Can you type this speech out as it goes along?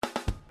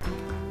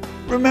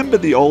Remember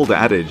the old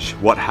adage,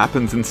 what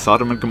happens in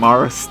Sodom and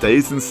Gomorrah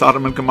stays in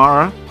Sodom and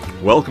Gomorrah?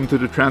 Welcome to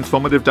the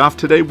Transformative Daf.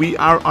 Today we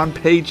are on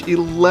page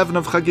 11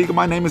 of Chagigah.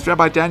 My name is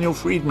Rabbi Daniel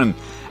Friedman,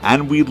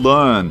 and we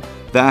learn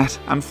that,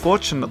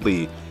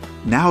 unfortunately,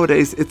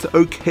 nowadays it's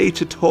okay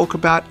to talk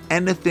about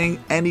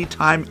anything,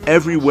 anytime,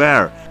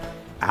 everywhere.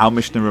 Our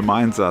Mishnah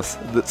reminds us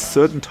that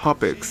certain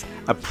topics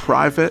are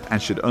private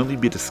and should only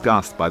be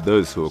discussed by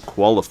those who are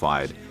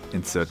qualified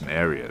in certain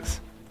areas.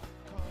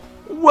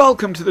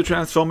 Welcome to the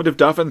Transformative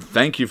Daf, and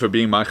thank you for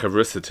being my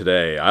chavrusa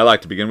today. I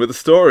like to begin with a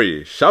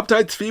story.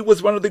 Shabtai Tzvi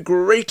was one of the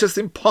greatest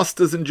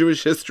impostors in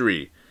Jewish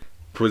history.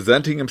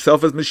 Presenting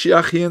himself as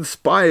Mashiach, he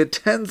inspired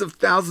tens of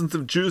thousands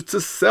of Jews to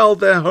sell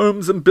their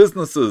homes and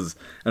businesses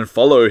and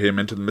follow him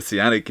into the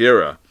Messianic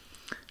era.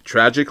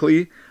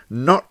 Tragically,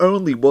 not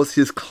only was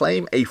his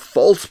claim a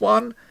false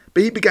one,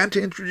 but he began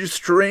to introduce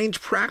strange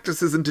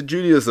practices into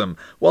Judaism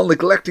while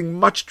neglecting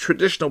much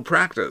traditional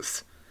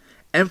practice.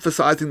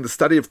 Emphasizing the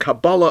study of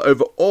Kabbalah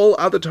over all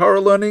other Torah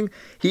learning,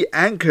 he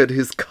anchored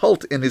his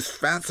cult in his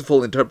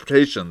fanciful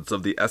interpretations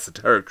of the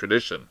esoteric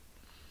tradition.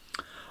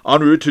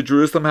 En route to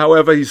Jerusalem,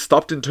 however, he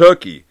stopped in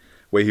Turkey,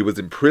 where he was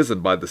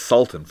imprisoned by the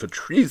Sultan for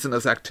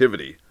treasonous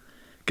activity.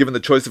 Given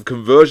the choice of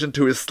conversion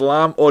to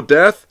Islam or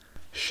death,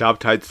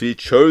 Shabtai Tzvi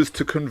chose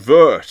to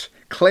convert,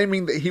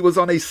 claiming that he was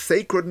on a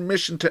sacred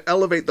mission to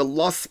elevate the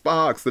lost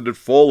sparks that had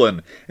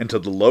fallen into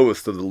the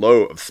lowest of the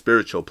low of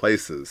spiritual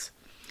places.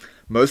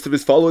 Most of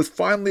his followers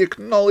finally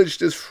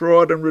acknowledged his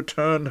fraud and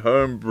returned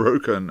home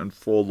broken and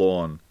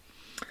forlorn.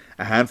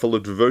 A handful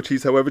of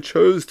devotees, however,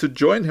 chose to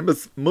join him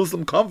as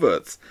Muslim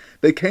converts.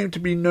 They came to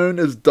be known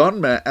as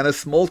Donmeh, and a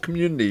small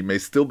community may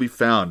still be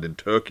found in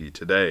Turkey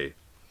today.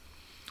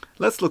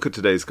 Let's look at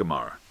today's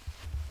Gemara.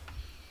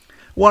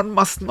 One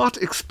must not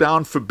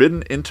expound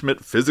forbidden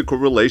intimate physical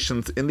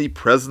relations in the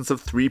presence of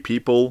three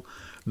people,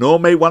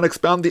 nor may one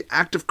expound the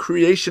act of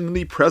creation in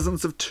the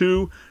presence of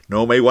two,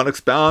 nor may one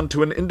expound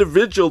to an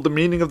individual the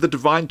meaning of the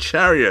divine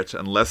chariot,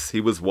 unless he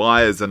was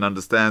wise and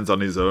understands on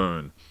his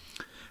own.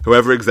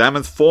 Whoever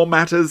examines four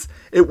matters,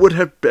 it would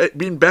have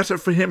been better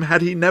for him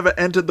had he never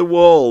entered the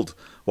world.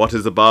 What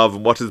is above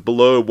and what is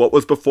below, what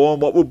was before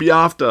and what will be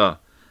after.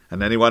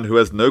 And anyone who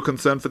has no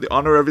concern for the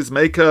honor of his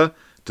Maker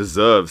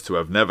deserves to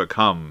have never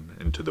come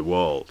into the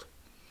world.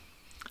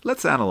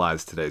 Let's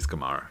analyze today's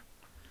Gemara.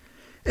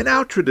 In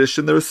our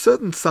tradition, there are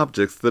certain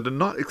subjects that are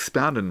not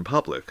expounded in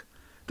public.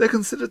 They're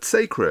considered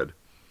sacred.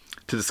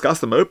 To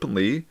discuss them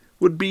openly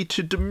would be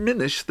to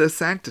diminish their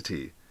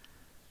sanctity.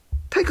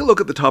 Take a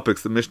look at the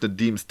topics the Mishnah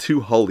deems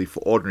too holy for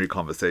ordinary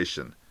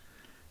conversation.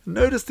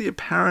 Notice the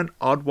apparent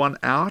odd one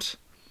out?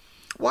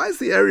 Why is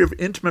the area of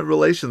intimate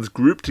relations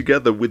grouped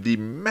together with the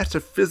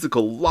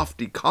metaphysical,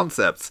 lofty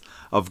concepts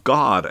of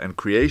God and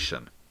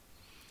creation?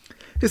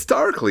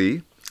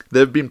 Historically, there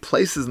have been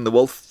places in the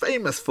world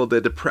famous for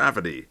their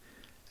depravity.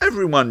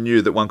 Everyone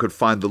knew that one could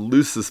find the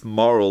loosest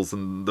morals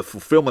and the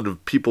fulfillment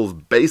of people's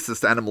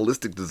basest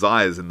animalistic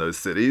desires in those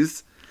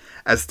cities.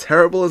 As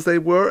terrible as they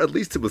were, at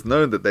least it was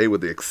known that they were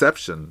the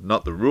exception,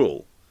 not the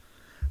rule.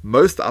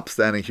 Most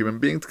upstanding human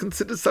beings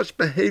considered such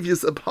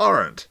behaviors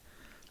abhorrent.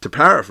 To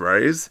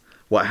paraphrase,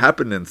 what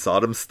happened in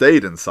Sodom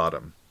stayed in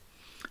Sodom.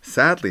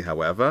 Sadly,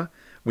 however,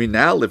 we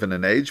now live in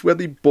an age where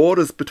the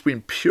borders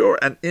between pure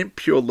and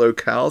impure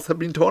locales have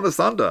been torn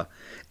asunder.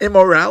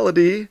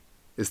 Immorality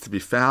is to be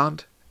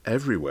found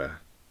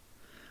everywhere.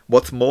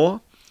 What's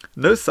more,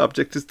 no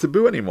subject is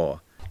taboo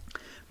anymore.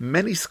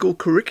 Many school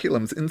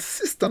curriculums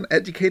insist on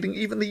educating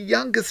even the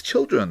youngest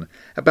children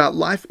about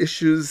life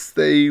issues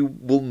they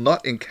will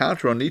not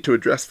encounter or need to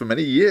address for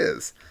many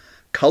years.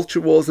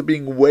 Culture wars are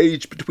being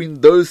waged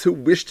between those who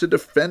wish to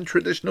defend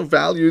traditional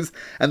values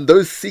and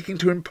those seeking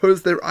to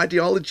impose their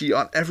ideology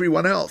on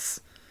everyone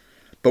else.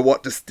 But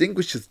what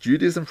distinguishes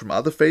Judaism from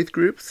other faith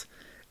groups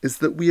is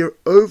that we are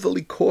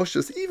overly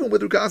cautious even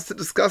with regards to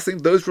discussing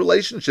those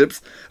relationships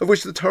of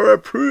which the Torah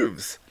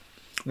approves.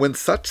 When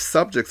such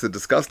subjects are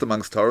discussed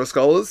amongst Torah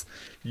scholars,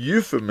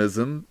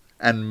 euphemism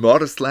and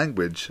modest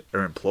language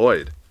are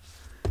employed.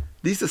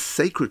 These are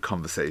sacred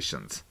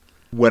conversations.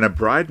 When a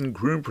bride and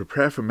groom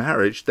prepare for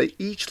marriage, they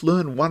each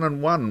learn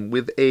one-on-one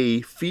with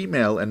a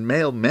female and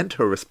male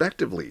mentor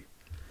respectively.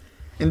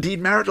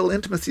 Indeed, marital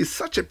intimacy is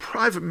such a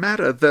private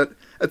matter that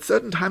at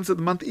certain times of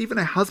the month, even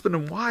a husband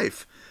and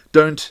wife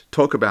don't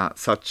talk about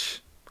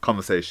such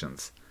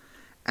conversations.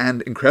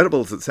 And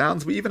incredible as it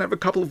sounds, we even have a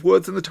couple of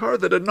words in the Torah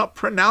that are not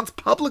pronounced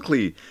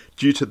publicly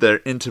due to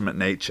their intimate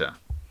nature.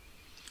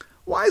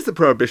 Why is the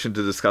prohibition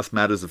to discuss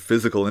matters of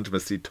physical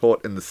intimacy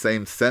taught in the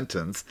same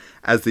sentence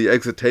as the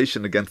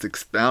exhortation against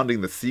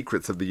expounding the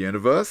secrets of the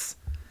universe?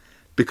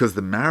 Because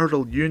the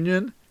marital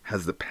union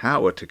has the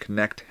power to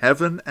connect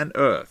heaven and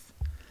earth.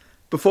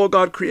 Before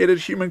God created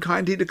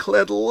humankind, he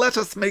declared, "Let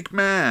us make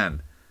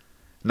man."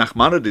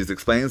 Nachmanides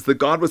explains that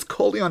God was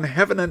calling on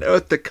heaven and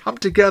earth to come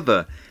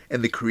together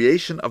in the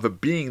creation of a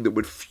being that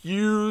would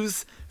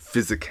fuse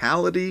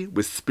physicality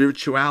with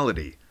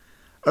spirituality.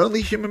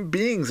 Only human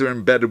beings are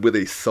embedded with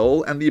a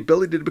soul and the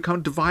ability to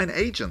become divine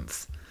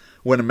agents.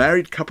 When a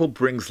married couple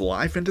brings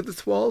life into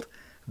this world,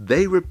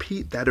 they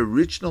repeat that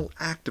original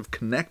act of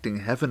connecting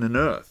heaven and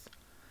earth.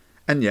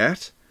 And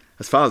yet,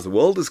 as far as the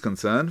world is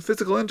concerned,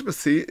 physical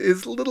intimacy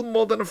is little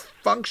more than a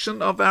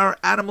function of our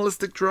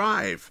animalistic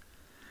drive.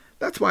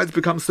 That's why it's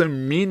become so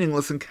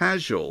meaningless and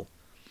casual.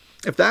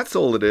 If that's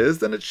all it is,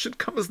 then it should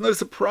come as no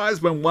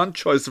surprise when one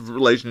choice of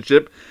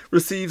relationship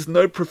receives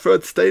no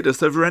preferred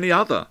status over any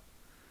other.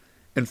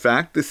 In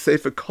fact, this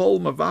Sefer Kol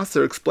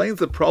Mavasser explains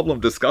the problem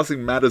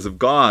discussing matters of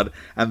God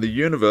and the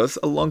universe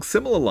along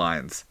similar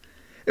lines.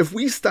 If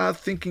we start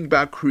thinking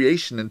about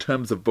creation in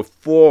terms of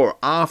before,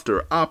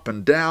 after, up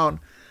and down,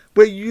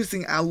 we're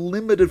using our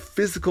limited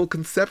physical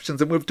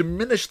conceptions and we've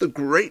diminished the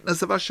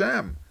greatness of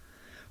Hashem.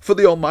 For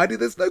the Almighty,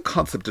 there's no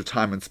concept of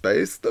time and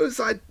space. Those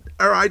are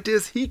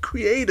ideas He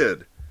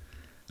created.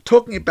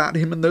 Talking about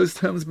Him in those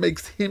terms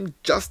makes Him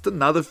just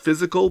another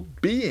physical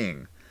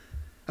being.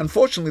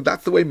 Unfortunately,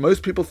 that's the way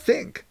most people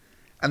think.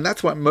 And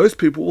that's why most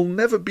people will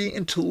never be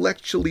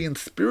intellectually and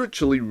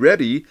spiritually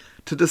ready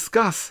to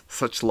discuss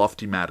such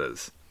lofty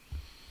matters.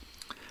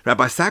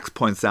 Rabbi Sachs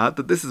points out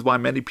that this is why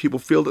many people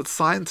feel that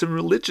science and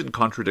religion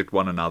contradict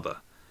one another.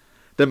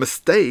 Their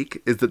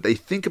mistake is that they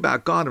think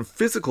about God in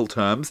physical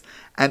terms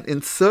and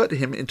insert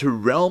Him into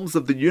realms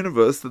of the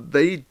universe that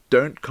they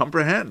don't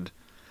comprehend.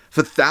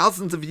 For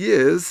thousands of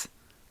years,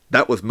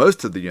 that was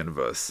most of the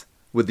universe.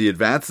 With the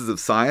advances of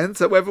science,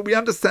 however, we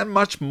understand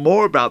much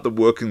more about the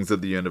workings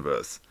of the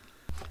universe.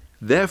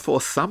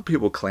 Therefore, some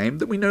people claim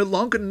that we no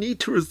longer need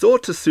to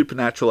resort to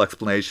supernatural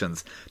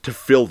explanations to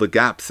fill the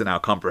gaps in our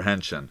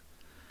comprehension.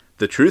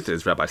 The truth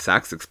is, Rabbi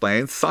Sachs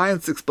explains,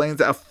 science explains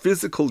our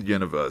physical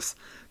universe.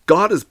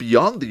 God is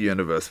beyond the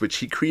universe which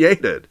He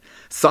created.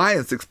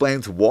 Science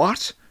explains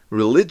what,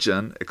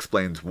 religion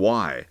explains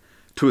why.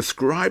 To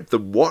ascribe the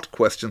what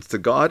questions to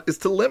God is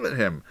to limit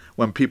Him.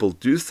 When people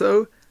do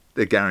so,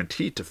 they're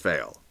guaranteed to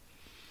fail.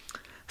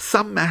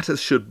 Some matters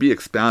should be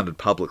expounded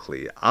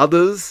publicly.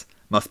 Others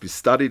must be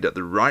studied at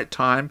the right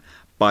time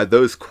by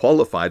those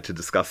qualified to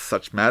discuss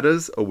such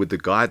matters or with the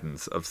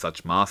guidance of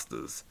such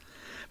masters.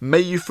 May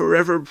you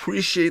forever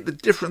appreciate the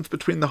difference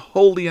between the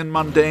holy and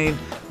mundane,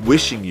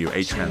 wishing you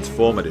a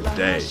transformative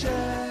day.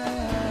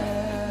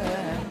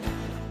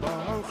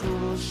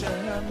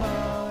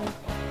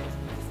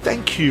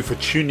 Thank you for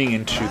tuning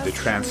into the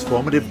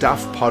Transformative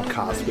Daf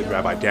podcast with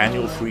Rabbi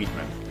Daniel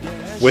Friedman.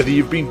 Whether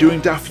you've been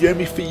doing Daf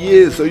Yomi for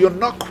years or you're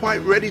not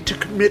quite ready to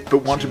commit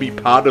but want to be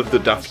part of the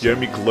Daf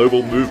Yomi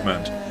global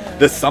movement,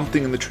 there's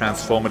something in the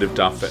Transformative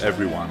Daf for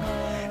everyone.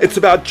 It's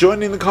about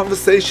joining the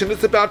conversation,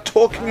 it's about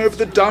talking over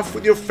the Daf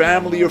with your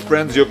family, your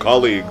friends, your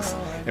colleagues.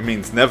 It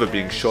means never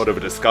being short of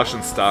a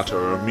discussion starter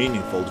or a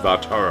meaningful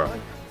Dvar Torah.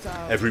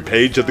 Every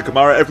page of the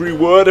Gemara, every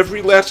word,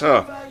 every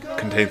letter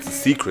contains the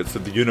secrets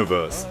of the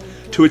universe.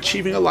 To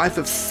achieving a life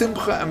of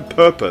simcha and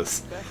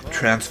purpose,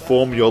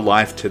 transform your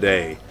life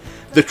today.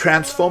 The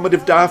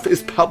Transformative Daf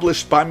is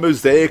published by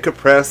Mosaica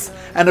Press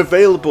and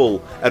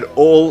available at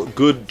all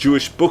good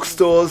Jewish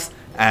bookstores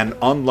and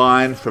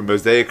online from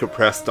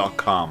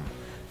mosaicapress.com.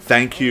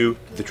 Thank you,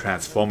 the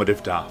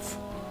Transformative Daf.